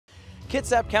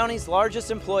Kitsap County's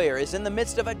largest employer is in the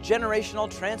midst of a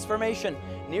generational transformation.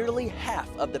 Nearly half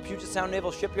of the Puget Sound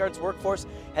Naval Shipyard's workforce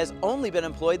has only been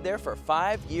employed there for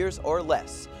 5 years or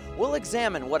less. We'll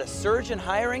examine what a surge in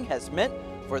hiring has meant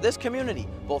for this community,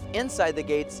 both inside the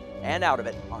gates and out of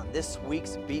it, on this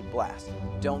week's Beat Blast.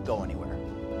 Don't go anywhere.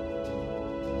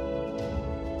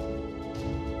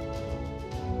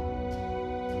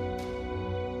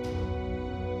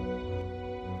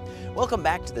 Welcome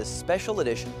back to this special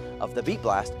edition of the Beat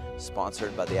Blast,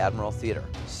 sponsored by the Admiral Theater.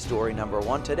 Story number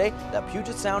one today, the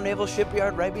Puget Sound Naval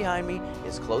Shipyard right behind me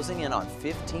is closing in on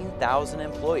 15,000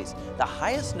 employees, the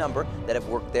highest number that have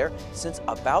worked there since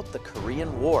about the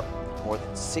Korean War, more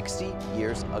than 60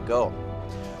 years ago.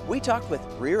 We talked with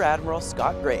Rear Admiral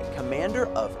Scott Gray, commander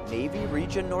of Navy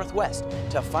Region Northwest,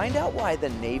 to find out why the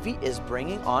Navy is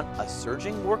bringing on a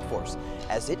surging workforce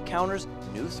as it counters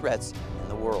new threats in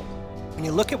the world. When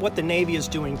you look at what the Navy is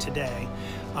doing today,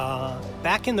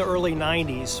 back in the early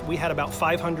 90s, we had about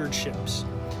 500 ships.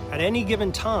 At any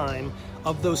given time,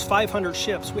 of those 500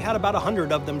 ships, we had about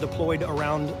 100 of them deployed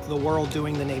around the world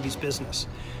doing the Navy's business.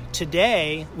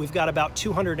 Today, we've got about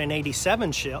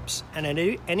 287 ships, and at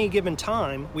any given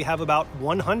time, we have about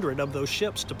 100 of those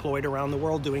ships deployed around the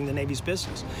world doing the Navy's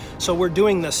business. So we're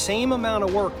doing the same amount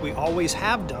of work we always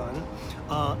have done,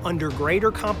 under greater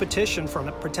competition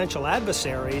from potential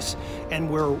adversaries, and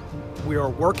we are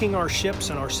working our ships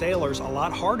and our sailors a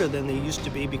lot harder than they used to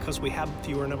be because we have a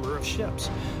fewer number of ships.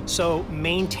 So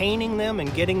maintaining them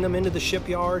and getting them into the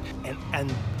shipyard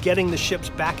and getting the ships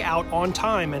back out on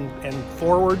time and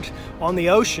forward on the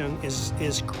ocean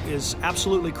is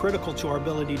absolutely critical to our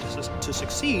ability to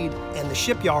succeed, and the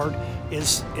shipyard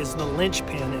is the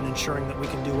linchpin in ensuring that we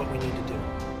can do what we need to do.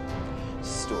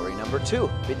 Story number two,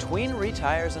 between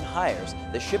retires and hires,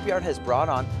 the shipyard has brought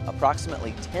on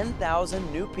approximately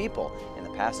 10,000 new people in the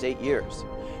past 8 years.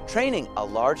 Training a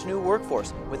large new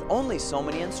workforce with only so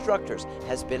many instructors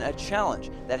has been a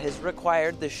challenge that has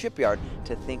required the shipyard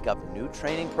to think up new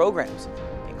training programs,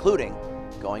 including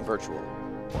going virtual.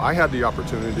 I had the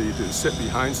opportunity to sit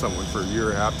behind someone for a year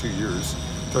and a half, 2 years,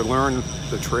 to learn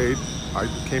the trade. I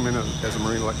came in as a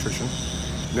marine electrician.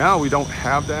 Now we don't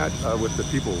have that with the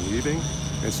people leaving,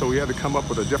 and so we had to come up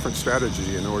with a different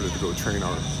strategy in order to go train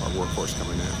our workforce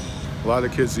coming in. A lot of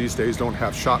the kids these days don't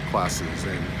have shop classes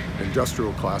and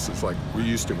industrial classes like we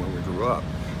used to when we grew up.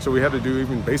 So we had to do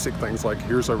even basic things like,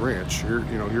 here's a wrench,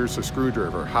 here's a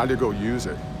screwdriver, how to go use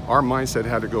it. Our mindset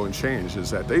had to go and change, is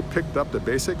that they picked up the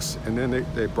basics and then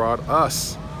they brought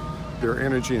us their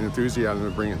energy and enthusiasm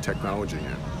to bring in technology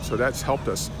in. So that's helped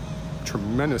us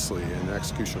tremendously in the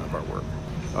execution of our work.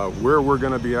 Where we're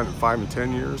going to be at in 5 and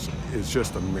 10 years is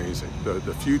just amazing.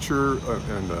 The future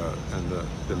and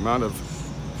the amount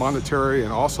of monetary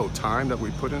and also time that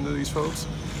we put into these folks,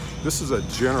 this is a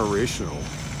generational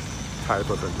type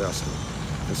of investment.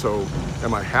 And so,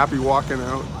 am I happy walking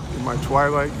out in my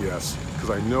twilight? Yes, because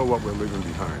I know what we're leaving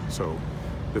behind. So,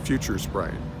 the future is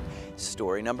bright.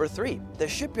 Story number three, the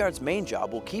shipyard's main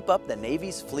job will keep up the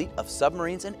Navy's fleet of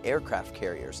submarines and aircraft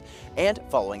carriers. And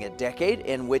following a decade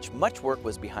in which much work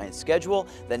was behind schedule,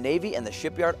 the Navy and the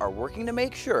shipyard are working to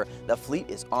make sure the fleet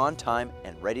is on time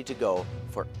and ready to go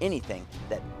for anything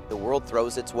that the world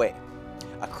throws its way.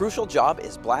 A crucial job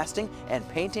is blasting and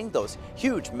painting those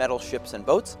huge metal ships and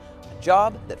boats, a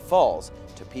job that falls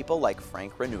to people like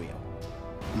Frank Renouillot.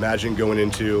 Imagine going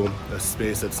into a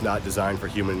space that's not designed for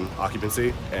human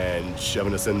occupancy and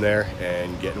shoving us in there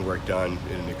and getting work done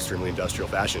in an extremely industrial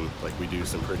fashion. Like, we do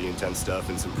some pretty intense stuff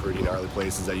in some pretty gnarly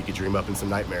places that you could dream up in some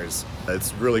nightmares.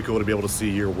 It's really cool to be able to see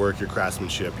your work, your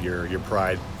craftsmanship, your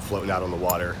pride floating out on the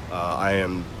water. I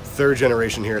am third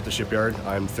generation here at the shipyard.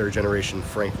 I'm third generation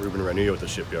Frank Ruben Renouillot at the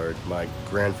shipyard. My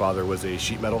grandfather was a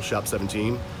sheet metal shop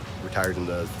 17, retired in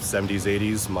the 70s,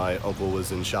 80s. My uncle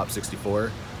was in shop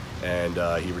 64. And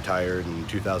he retired in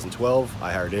 2012.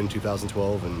 I hired in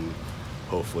 2012, and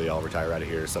hopefully I'll retire out of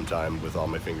here sometime with all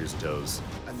my fingers and toes.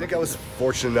 I think I was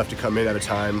fortunate enough to come in at a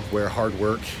time where hard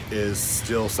work is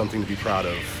still something to be proud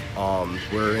of.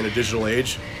 We're in a digital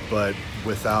age, but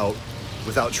without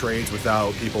trades,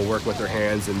 without people working with their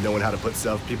hands and knowing how to put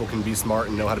stuff, people can be smart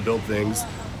and know how to build things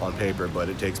on paper, but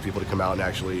it takes people to come out and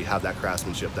actually have that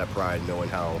craftsmanship, that pride, knowing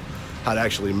how to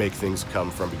actually make things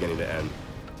come from beginning to end.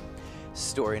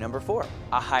 Story number four,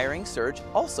 a hiring surge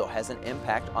also has an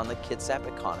impact on the Kitsap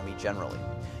economy generally.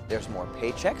 There's more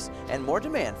paychecks and more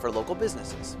demand for local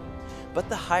businesses. But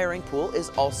the hiring pool is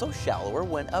also shallower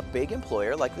when a big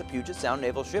employer like the Puget Sound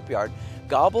Naval Shipyard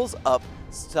gobbles up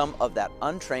some of that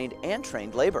untrained and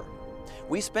trained labor.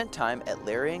 we spent time at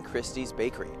Larry and Christie's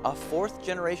Bakery, a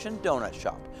fourth-generation donut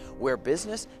shop, where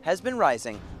business has been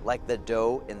rising like the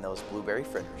dough in those blueberry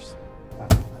fritters.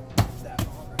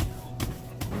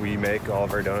 We make all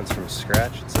of our donuts from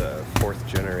scratch. It's a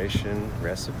fourth-generation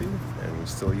recipe, and we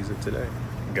still use it today.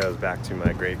 It goes back to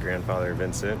my great-grandfather,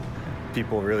 Vincent.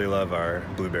 People really love our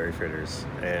blueberry fritters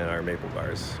and our maple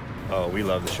bars. Oh, we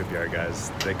love the Shipyard guys.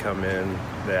 They come in,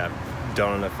 they have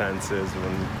donut offenses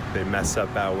when they mess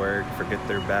up at work, forget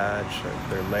their badge, or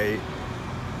they're late.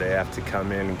 They have to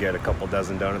come in and get a couple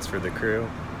dozen donuts for the crew,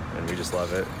 and we just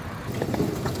love it.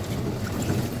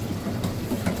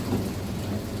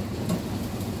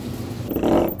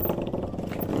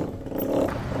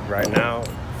 Right now,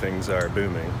 things are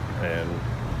booming, and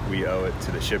we owe it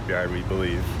to the shipyard, we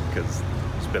believe, because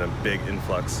there's been a big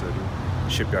influx of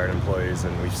shipyard employees,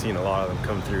 and we've seen a lot of them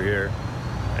come through here,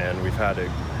 and we've had to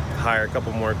hire a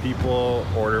couple more people,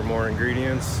 order more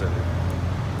ingredients, and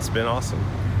it's been awesome.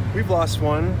 We've lost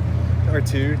one or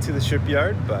two to the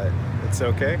shipyard, but it's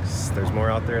okay, 'cause there's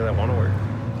more out there that want to work.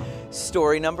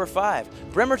 Story number 5.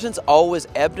 Bremerton's always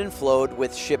ebbed and flowed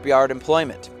with shipyard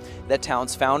employment. The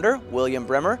town's founder, William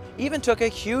Bremer, even took a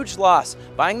huge loss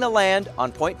buying the land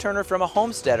on Point Turner from a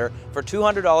homesteader for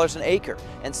 $200 an acre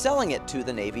and selling it to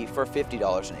the Navy for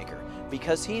 $50 an acre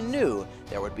because he knew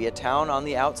there would be a town on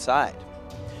the outside.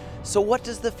 So what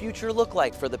does the future look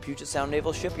like for the Puget Sound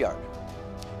Naval Shipyard?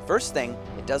 First thing,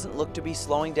 it doesn't look to be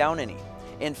slowing down any.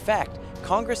 In fact,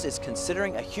 Congress is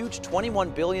considering a huge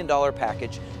 $21 billion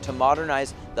package to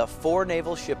modernize the 4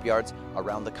 naval shipyards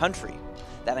around the country.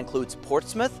 That includes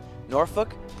Portsmouth,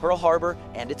 Norfolk, Pearl Harbor,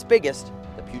 and its biggest,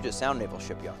 the Puget Sound Naval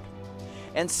Shipyard.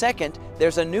 And second,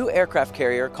 there's a new aircraft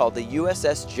carrier called the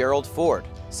USS Gerald Ford.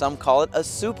 Some call it a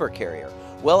super carrier.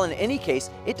 Well, in any case,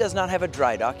 it does not have a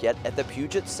dry dock yet at the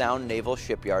Puget Sound Naval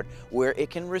Shipyard where it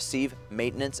can receive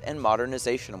maintenance and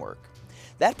modernization work.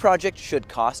 That project should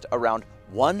cost around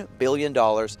 $1 billion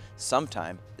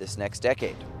sometime this next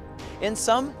decade. In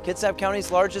sum, Kitsap County's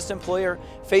largest employer,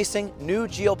 facing new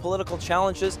geopolitical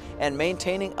challenges and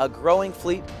maintaining a growing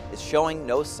fleet, is showing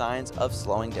no signs of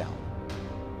slowing down.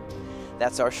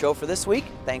 That's our show for this week.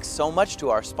 Thanks so much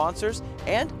to our sponsors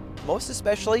and most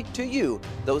especially to you,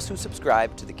 those who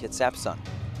subscribe to the Kitsap Sun.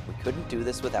 We couldn't do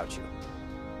this without you.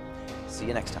 See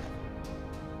you next time.